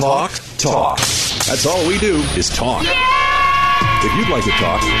 talk, talk. That's all we do is talk. If you'd like to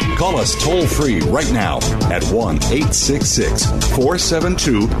talk, call us toll-free right now at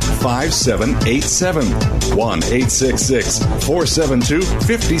 1-866-472-5787.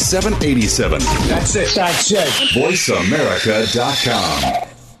 1-866-472-5787. That's it. VoiceAmerica.com.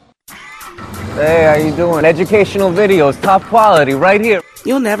 Hey, how you doing? Educational videos, top quality, right here.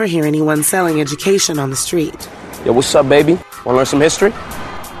 You'll never hear anyone selling education on the street. Yo, what's up, baby? Want to learn some history?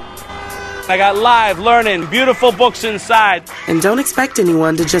 I got live learning, beautiful books inside. And don't expect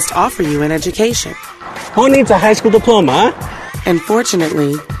anyone to just offer you an education. Who needs a high school diploma, huh? And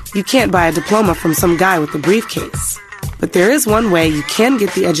fortunately, you can't buy a diploma from some guy with a briefcase. But there is one way you can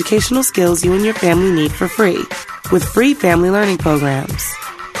get the educational skills you and your family need for free, with free family learning programs.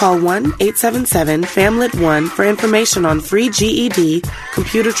 Call 1-877-FAMLET-1 for information on free GED,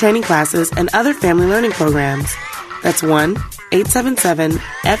 computer training classes, and other family learning programs. That's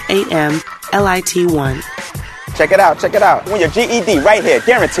 1-877-FAMLIT-1. Check it out. Want your GED right here,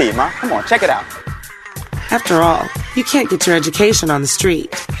 guaranteed, ma. Come on, check it out. After all, you can't get your education on the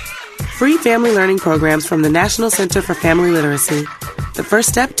street. Free family learning programs from the National Center for Family Literacy. The first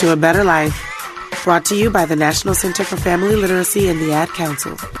step to a better life. Brought to you by the National Center for Family Literacy and the Ad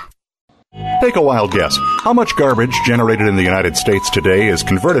Council. Take a wild guess. How much garbage generated in the United States today is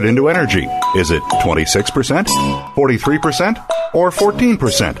converted into energy? Is it 26%, 43%, or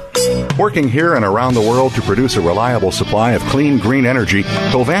 14%? Working here and around the world to produce a reliable supply of clean, green energy,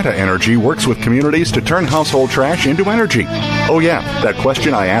 Covanta Energy works with communities to turn household trash into energy. Oh yeah, that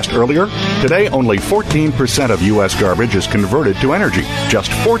question I asked earlier? Today, only 14% of U.S. garbage is converted to energy. Just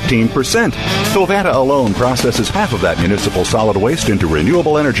 14%. Covanta alone processes half of that municipal solid waste into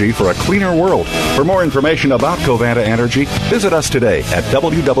renewable energy for a cleaner world. For more information about Covanta Energy, visit us today at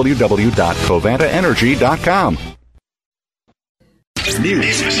www.covantaenergy.com.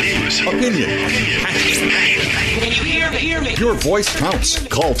 News, opinion. Your voice counts.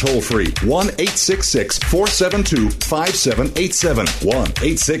 Call toll-free 1-866-472-5787.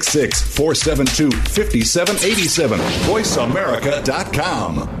 1-866-472-5787.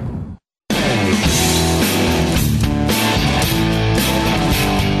 VoiceAmerica.com.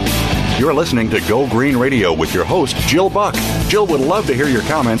 You're listening to Go Green Radio with your host, Jill Buck. Jill would love to hear your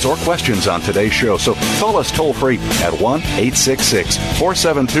comments or questions on today's show, so call us toll-free at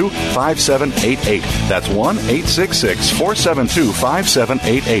 1-866-472-5788. That's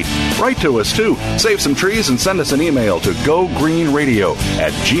 1-866-472-5788. Write to us, too. Save some trees and send us an email to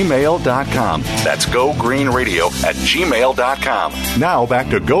gogreenradio@gmail.com. That's gogreenradio@gmail.com. Now back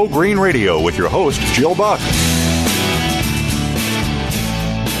to Go Green Radio with your host, Jill Buck.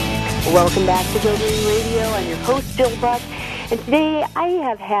 Welcome back to Go Green Radio. I'm your host, Jill Buck. And today I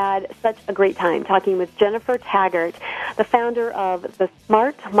have had such a great time talking with Jennifer Taggart, the founder of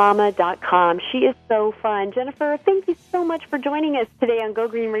thesmartmama.com. She is so fun. Jennifer, thank you so much for joining us today on Go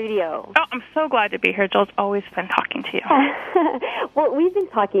Green Radio. Oh, I'm so glad to be here, Jill. It's always fun talking to you. Well, we've been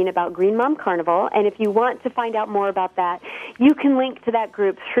talking about Green Mom Carnival, and if you want to find out more about that, you can link to that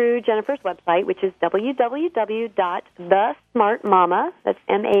group through Jennifer's website, which is www.thesmartmama, that's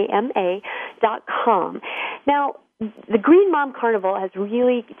MAMA.com. Now, the Green Mom Carnival has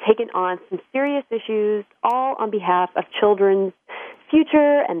really taken on some serious issues, all on behalf of children's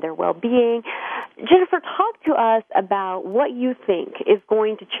future and their well-being. Jennifer, talk to us about what you think is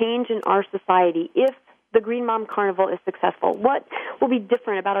going to change in our society if the Green Mom Carnival is successful. What will be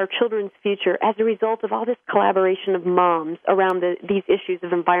different about our children's future as a result of all this collaboration of moms around these issues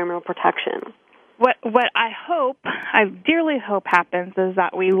of environmental protection? What I dearly hope happens is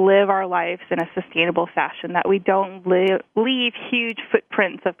that we live our lives in a sustainable fashion, that we don't leave huge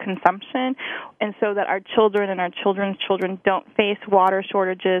footprints of consumption, and so that our children and our children's children don't face water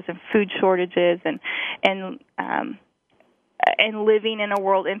shortages and food shortages and living in a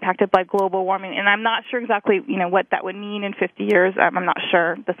world impacted by global warming. And I'm not sure exactly, what that would mean in 50 years. I'm not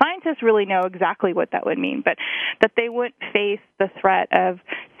sure. The scientists really know exactly what that would mean, but that they wouldn't face the threat of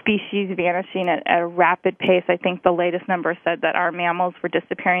species vanishing at a rapid pace. I think the latest number said that our mammals were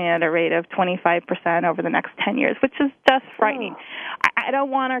disappearing at a rate of 25% over the next 10 years, which is just frightening. I don't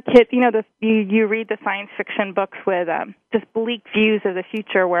want our kids, you read the science fiction books with just bleak views of the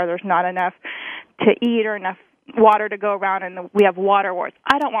future where there's not enough to eat or enough water to go around and we have water wars.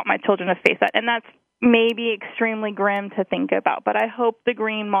 I don't want my children to face that, and that's maybe extremely grim to think about, but I hope the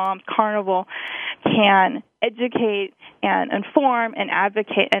Green Moms Carnival can educate and inform and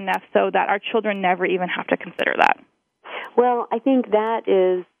advocate enough so that our children never even have to consider that. Well, I think that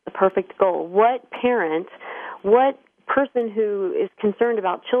is the perfect goal. What parent, what person who is concerned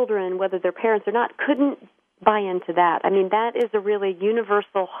about children, whether they're parents or not, couldn't buy into that? I mean, that is a really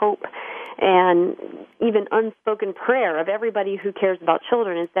universal hope and even unspoken prayer of everybody who cares about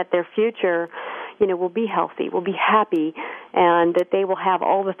children, is that their future, will be healthy, will be happy, and that they will have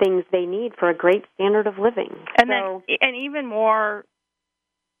all the things they need for a great standard of living. And even more,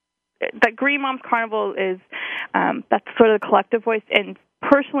 the Green Moms Carnival is that's sort of the collective voice. And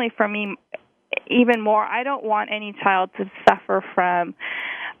personally, for me, even more, I don't want any child to suffer from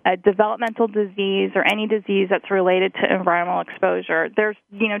a developmental disease or any disease that's related to environmental exposure. There's,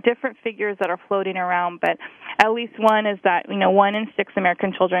 different figures that are floating around, but at least one is that, 1 in 6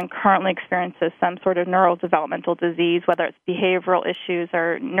 American children currently experiences some sort of neurodevelopmental disease, whether it's behavioral issues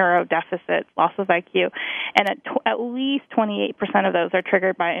or neurodeficits, loss of IQ, and at least 28% of those are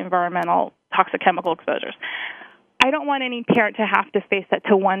triggered by environmental toxic chemical exposures. I don't want any parent to have to face that,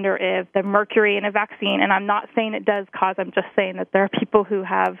 to wonder if the mercury in a vaccine, and I'm not saying it does cause, I'm just saying that there are people who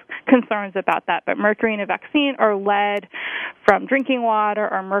have concerns about that, but mercury in a vaccine or lead from drinking water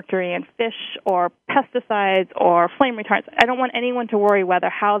or mercury in fish or pesticides or flame retardants, I don't want anyone to worry whether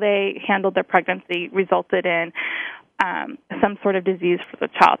how they handled their pregnancy resulted in some sort of disease for the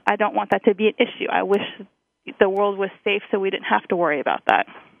child. I don't want that to be an issue. I wish the world was safe so we didn't have to worry about that.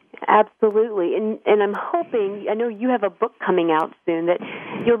 Absolutely. And I'm hoping, I know you have a book coming out soon, that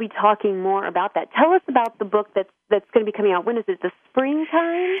you'll be talking more about that. Tell us about the book that's going to be coming out. When is it, the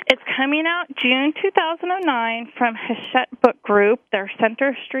springtime? It's coming out June 2009 from Hachette Book Group, their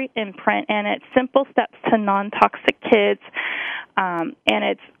Center Street imprint, and it's Simple Steps to Non-Toxic Kids. And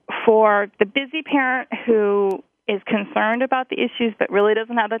it's for the busy parent who is concerned about the issues but really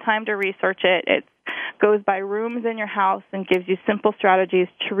doesn't have the time to research it. It goes by rooms in your house and gives you simple strategies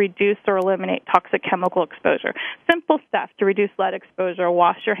to reduce or eliminate toxic chemical exposure. Simple steps to reduce lead exposure: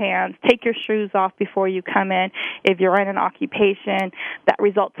 wash your hands, take your shoes off before you come in. If you're in an occupation that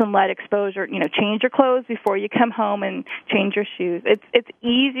results in lead exposure, change your clothes before you come home and change your shoes. It's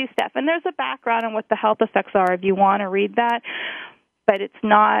easy stuff. And there's a background on what the health effects are if you want to read that. But it's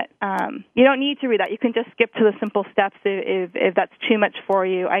not, you don't need to read that. You can just skip to the simple steps if that's too much for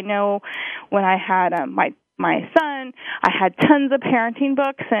you. I know when I had my son, I had tons of parenting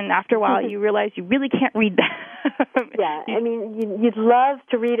books, and after a while you realize you really can't read that. Yeah, I mean, you'd love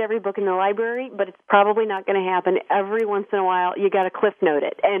to read every book in the library, but it's probably not going to happen. Every once in a while you got to cliff note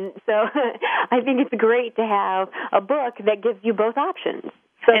it. And so I think it's great to have a book that gives you both options,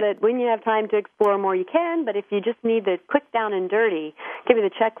 so that when you have time to explore more, you can. But if you just need the quick down and dirty, give you the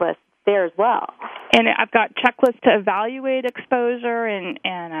checklist there as well. And I've got checklists to evaluate exposure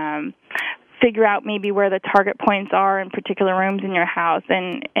and figure out maybe where the target points are in particular rooms in your house,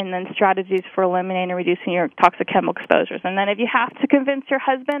 and then strategies for eliminating and reducing your toxic chemical exposures. And then if you have to convince your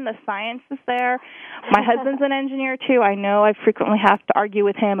husband, the science is there. My husband's an engineer too. I know I frequently have to argue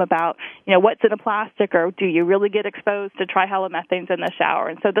with him about, what's in a plastic, or do you really get exposed to trihalomethanes in the shower?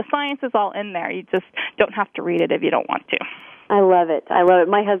 And so the science is all in there. You just don't have to read it if you don't want to. I love it.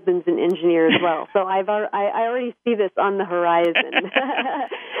 My husband's an engineer as well, so I already see this on the horizon.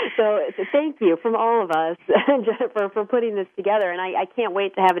 So thank you from all of us, Jennifer, for putting this together, and I can't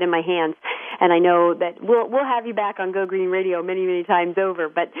wait to have it in my hands. And I know that we'll have you back on Go Green Radio many, many times over,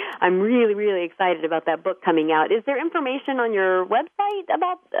 but I'm really, really excited about that book coming out. Is there information on your website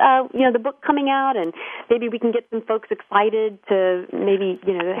about the book coming out, and maybe we can get some folks excited to maybe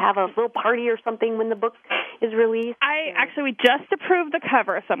have a little party or something when the book is released? We just approved the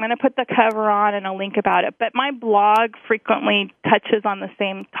cover, so I'm going to put the cover on and a link about it. But my blog frequently touches on the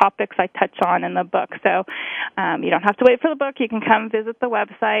same topics I touch on in the book. So you don't have to wait for the book. You can come visit the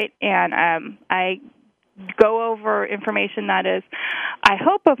website, and I go over information that is, I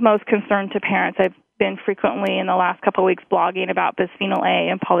hope, of most concern to parents. I've been frequently in the last couple of weeks blogging about bisphenol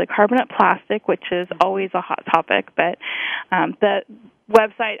A and polycarbonate plastic, which is always a hot topic. But the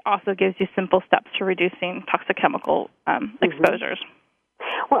website also gives you simple steps to reducing toxic chemical exposures.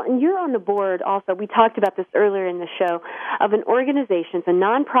 Well, and you're on the board also, we talked about this earlier in the show, of an organization, it's a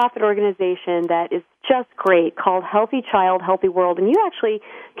nonprofit organization that is just great, called Healthy Child, Healthy World, and you actually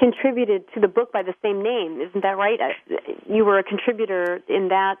contributed to the book by the same name, isn't that right? You were a contributor in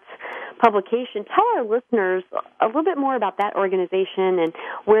that publication. Tell our listeners a little bit more about that organization and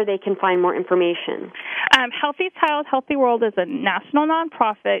where they can find more information. Healthy Child, Healthy World is a national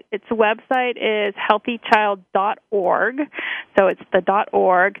nonprofit. Its website is healthychild.org, so it's the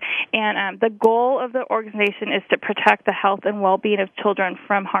 .org, and the goal of the organization is to protect the health and well-being of children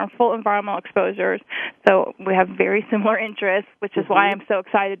from harmful environmental exposures. So we have very similar interests, which is why I'm so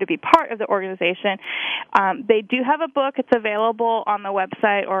excited to be part of the organization. They do have a book. It's available on the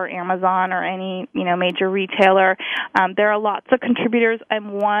website or Amazon or any major retailer. There are lots of contributors.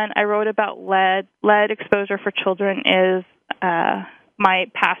 One I wrote about lead exposure for children is my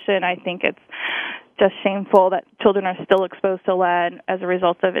passion. I think it's just shameful that children are still exposed to lead as a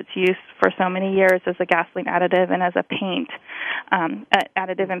result of its use for so many years as a gasoline additive and as a paint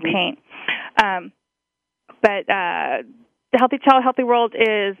additive in paint. But the Healthy Child, Healthy World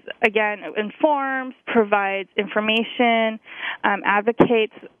is, again, informs, provides information,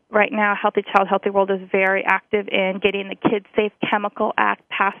 advocates. Right now, Healthy Child, Healthy World is very active in getting the Kids Safe Chemical Act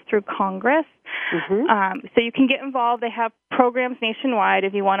passed through Congress. So you can get involved. They have programs nationwide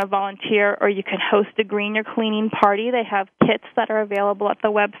if you want to volunteer, or you can host a Green Your Cleaning party. They have kits that are available at the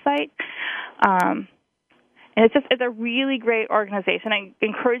website. And it's a really great organization. I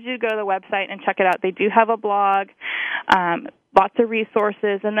encourage you to go to the website and check it out. They do have a blog, lots of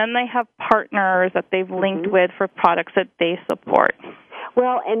resources, and then they have partners that they've linked with for products that they support.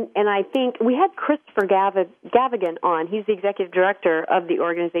 Well, and I think we had Christopher Gavigan on. He's the executive director of the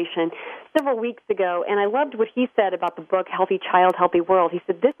organization several weeks ago, and I loved what he said about the book Healthy Child, Healthy World. He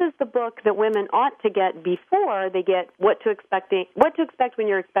said this is the book that women ought to get before they get what to expect when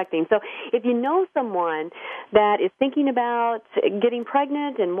you're expecting. So if you know someone that is thinking about getting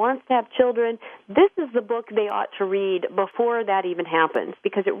pregnant and wants to have children, this is the book they ought to read before that even happens,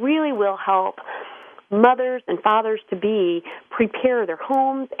 because it really will help mothers and fathers-to-be prepare their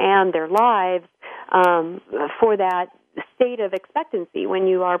homes and their lives for that state of expectancy when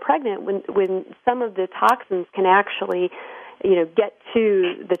you are pregnant, when some of the toxins can actually, get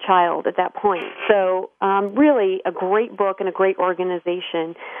to the child at that point. So really a great book and a great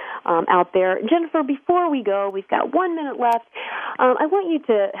organization out there. Jennifer, before we go, we've got 1 minute left. I want you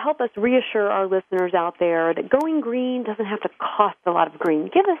to help us reassure our listeners out there that going green doesn't have to cost a lot of green.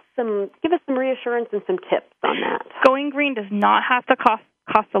 Give us some reassurance and some tips on that. Going green does not have to cost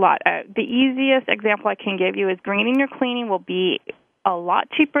a lot. The easiest example I can give you is greening your cleaning will be a lot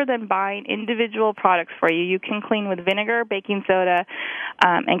cheaper than buying individual products for you. You can clean with vinegar, baking soda,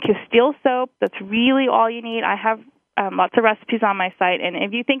 and Castile soap. That's really all you need. I have lots of recipes on my site, and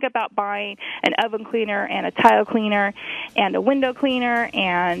if you think about buying an oven cleaner and a tile cleaner and a window cleaner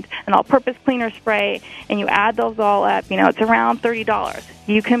and an all-purpose cleaner spray, and you add those all up, it's around $30.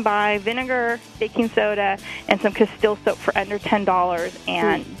 You can buy vinegar, baking soda, and some Castile soap for under $10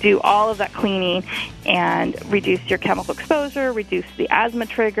 and do all of that cleaning and reduce your chemical exposure, reduce the asthma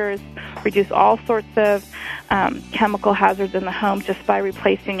triggers, reduce all sorts of chemical hazards in the home just by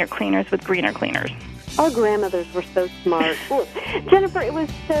replacing your cleaners with greener cleaners. Our grandmothers were so smart. Well, Jennifer, it was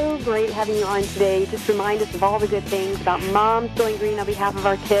so great having you on today. Just remind us of all the good things about moms going green on behalf of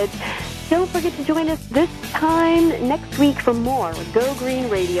our kids. Don't forget to join us this time next week for more with Go Green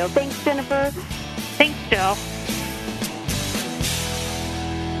Radio. Thanks, Jennifer. Thanks, Jill.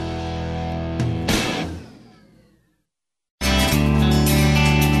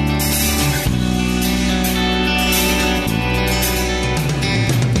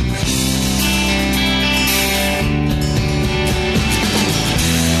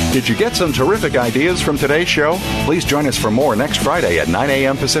 Did you get some terrific ideas from today's show? Please join us for more next Friday at 9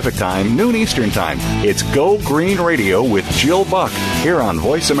 a.m. Pacific Time, noon Eastern Time. It's Go Green Radio with Jill Buck here on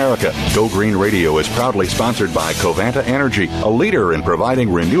Voice America. Go Green Radio is proudly sponsored by Covanta Energy, a leader in providing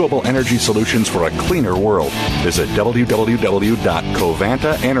renewable energy solutions for a cleaner world. Visit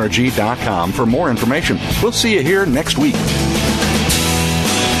www.covantaenergy.com for more information. We'll see you here next week.